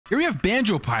Here we have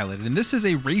Banjo Pilot, and this is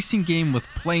a racing game with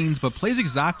planes, but plays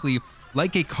exactly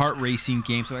like a kart racing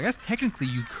game. So I guess technically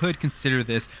you could consider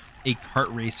this a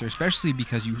kart racer, especially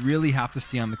because you really have to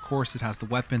stay on the course. It has the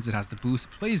weapons, it has the boost.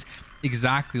 It plays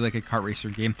exactly like a kart racer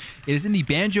game. It is in the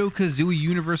Banjo-Kazooie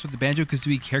universe. With the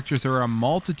Banjo-Kazooie characters, there are a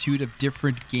multitude of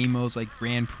different game modes like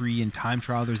Grand Prix and Time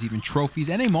Trial. There's even trophies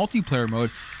and a multiplayer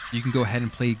mode. You can go ahead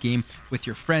and play a game with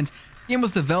your friends. This game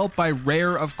was developed by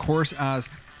Rare, of course, as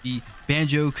the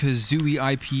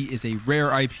Banjo-Kazooie IP is a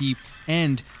Rare IP,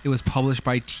 and it was published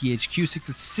by THQ.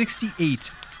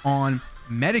 68 on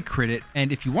Metacritic.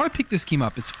 And if you want to pick this game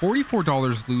up, it's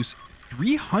 $44 loose,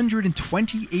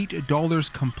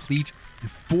 $328 complete,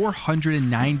 and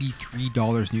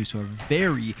 $493 new. So a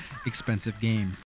very expensive game.